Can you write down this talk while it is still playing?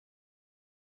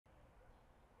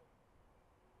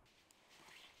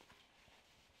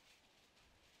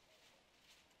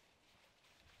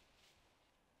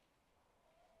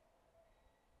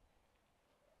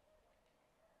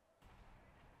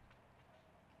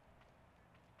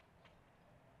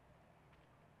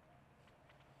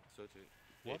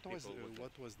What was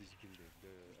this building?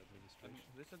 The administration?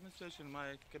 This administration,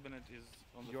 my cabinet is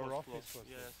on the Your fourth office floor.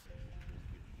 was Yes.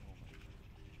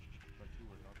 But you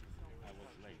were not. I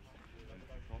was late in the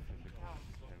process because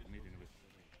I have a meeting with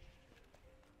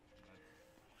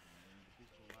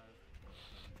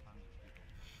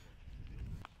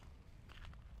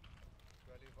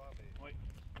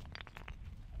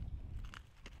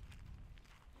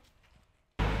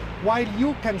While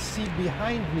you can see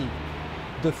behind me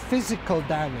the physical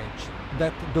damage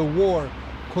that the war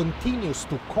continues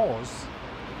to cause,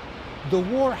 the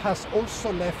war has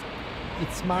also left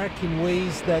its mark in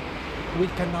ways that we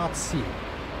cannot see.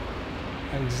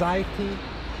 Anxiety,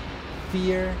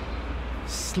 fear,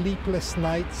 sleepless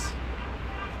nights,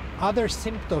 other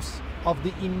symptoms of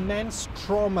the immense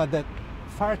trauma that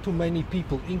far too many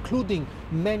people, including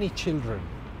many children,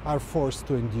 are forced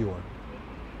to endure.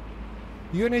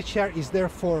 UNHCR is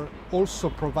therefore also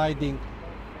providing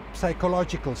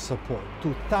psychological support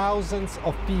to thousands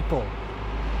of people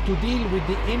to deal with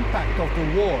the impact of the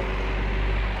war,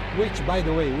 which, by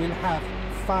the way, will have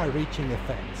far-reaching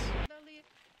effects.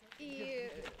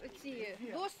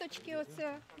 Досточки,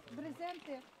 оце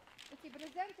брезенти, оці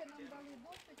брезенти нам дали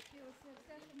досточки, оце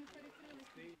все, що ми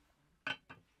перекрили.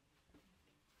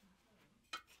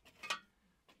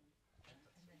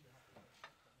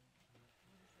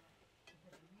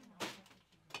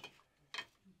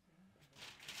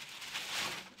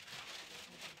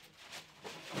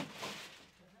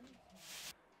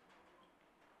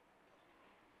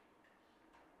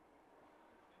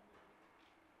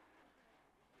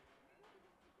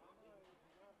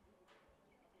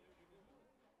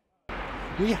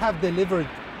 We have delivered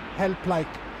help like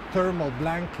thermal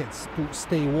blankets to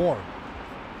stay warm,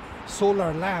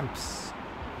 solar lamps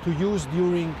to use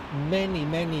during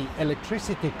many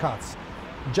electricity cuts,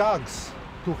 jugs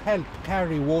to help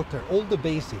carry water, all the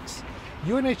basics.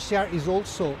 UNHCR is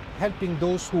also helping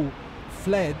those who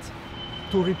fled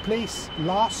to replace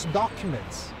lost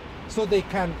documents so they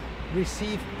can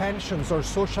receive pensions or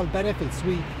social benefits.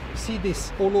 We see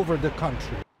this all over the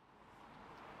country.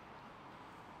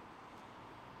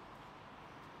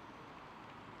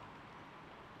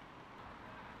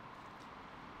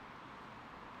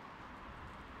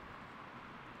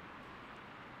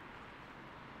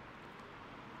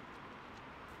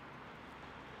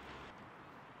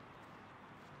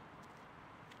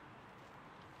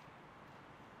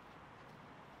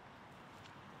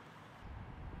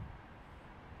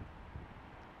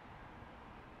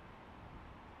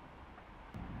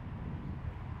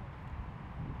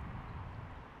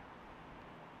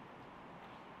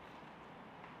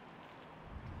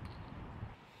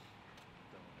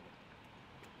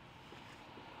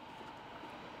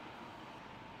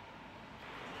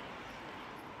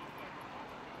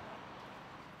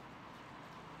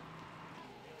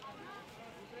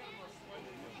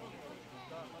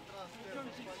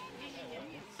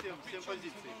 Все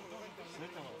позиции.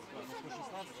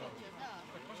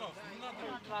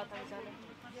 Два там взяли.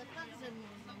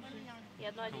 И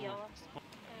одно одеяло.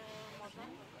 Можно?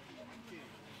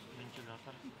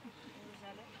 Вентилятор.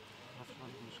 Взяли.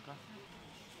 Раскладушка.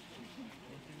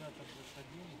 Вентилятор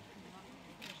засадили.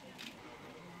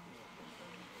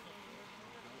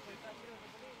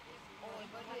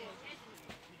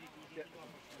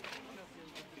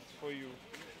 It's for you.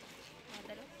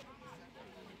 Благодарю.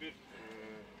 Теперь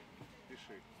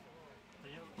пиши.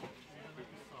 Я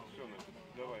написал. Все,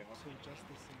 давай.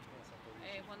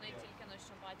 Вони тільки на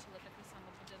що бачили такий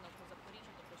самий будинок у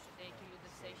Запоріжжі, тобто що деякі люди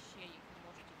все ще їх не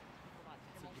можуть ідентифікувати.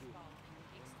 Демонстрували.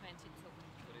 X-22.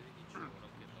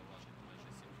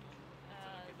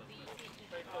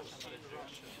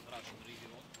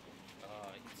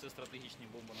 Це стратегічні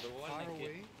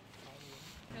бомбардувальники.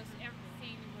 Because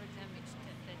everything were damaged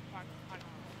at that part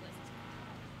of the list.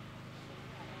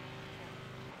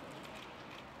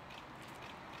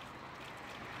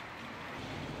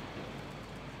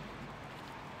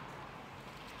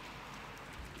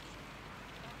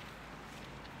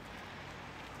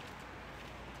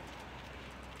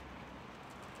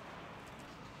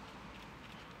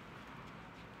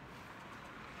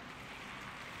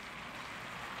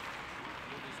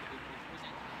 Люди сюди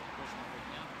приходять кожного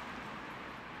дня.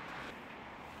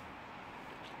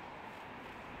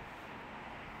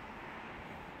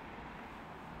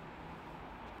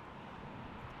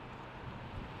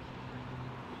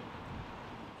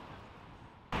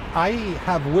 I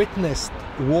have witnessed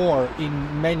war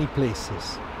in many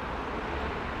places,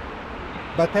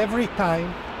 but every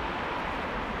time,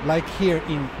 like here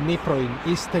in Dnipro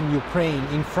in eastern Ukraine,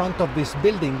 in front of this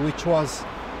building which was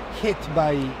hit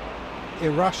by a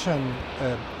Russian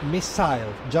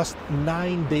missile just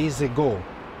 9 days ago,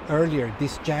 earlier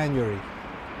this January.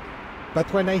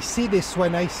 But when I see this,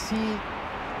 when I see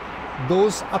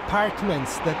those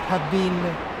apartments that have been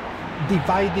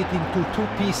divided into 2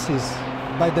 pieces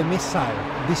by the missile,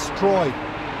 destroyed,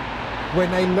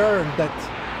 when I learn that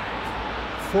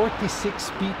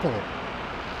 46 people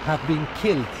have been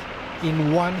killed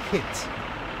in one hit,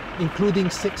 including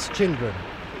 6 children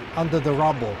under the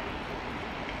rubble,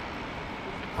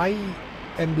 I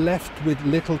am left with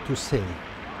little to say.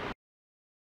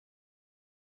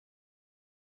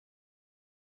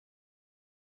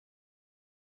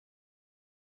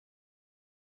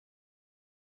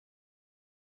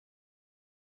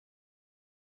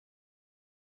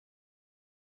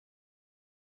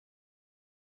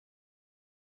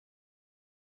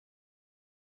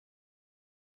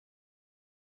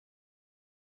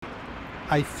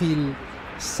 I feel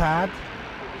sad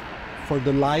for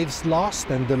the lives lost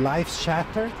and the lives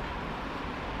shattered,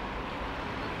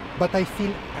 but I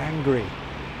feel angry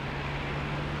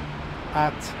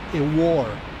at a war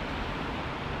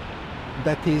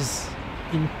that is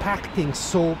impacting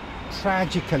so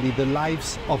tragically the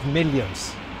lives of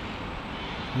millions.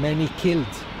 Many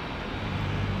killed,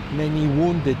 many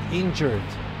wounded, injured,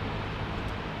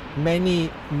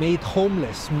 many made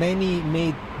homeless, many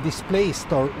made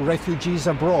displaced or refugees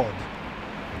abroad.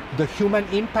 The human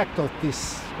impact of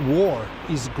this war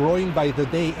is growing by the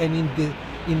day, and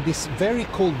in this very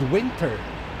cold winter,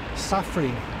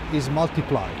 suffering is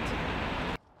multiplied.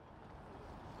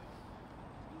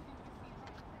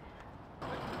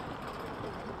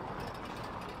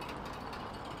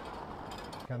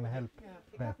 Can help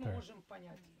better.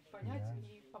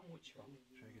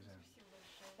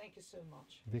 Thank you so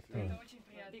much. Victor.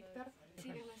 Victor,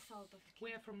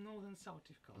 we are from northern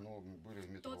Saltivka. Ну, были в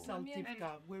метро.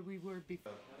 Saltivka, where we were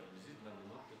before.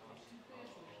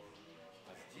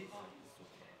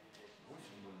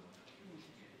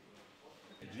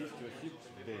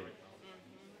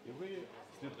 І ви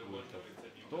слідкуєте,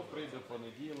 хто прийде в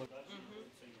понеділок.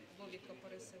 Довідка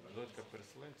переселення. Довідка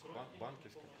переселенця,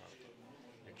 банківська карта.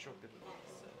 Якщо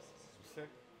все,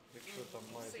 якщо там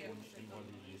маєте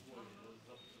інвалідність.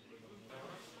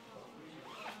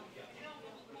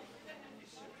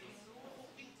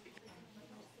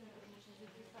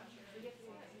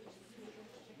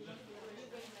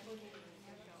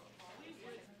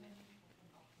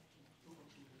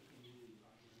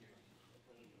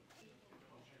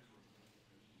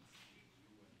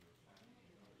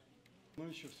 Но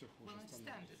еще все хуже Well, становится.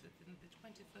 understand that in the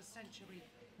 21st century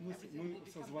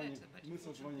Мы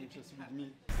созваниваемся с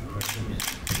людьми.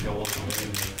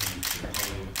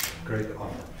 Great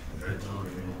honor. Great honor.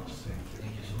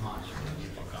 Thank you so much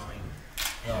for coming.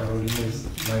 Carolina is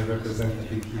my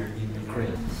representative here in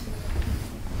Ukraine.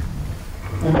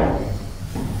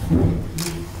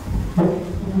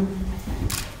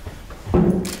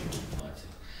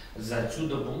 За цю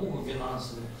допомогу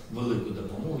фінансову, велику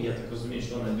допомогу, я так розумію,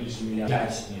 що вона більше мільярда.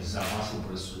 Вдячні за вашу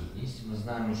присутність. Ми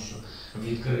знаємо, що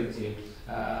відкриті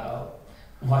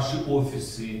ваші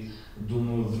офіси,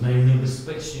 думаю, в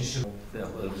найнебезпечніших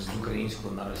з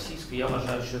українського на російську. Я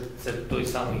вважаю, що це той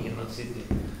самий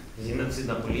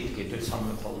геноцидна політика і той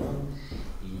самий полон.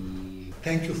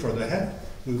 Thank you for the help.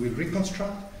 We will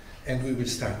reconstruct and we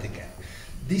will start again.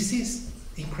 This is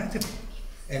incredible.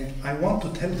 And I want to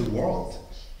tell the world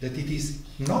that it is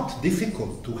not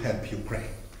difficult to help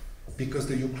Ukraine, because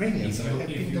the Ukrainians are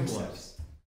helping themselves.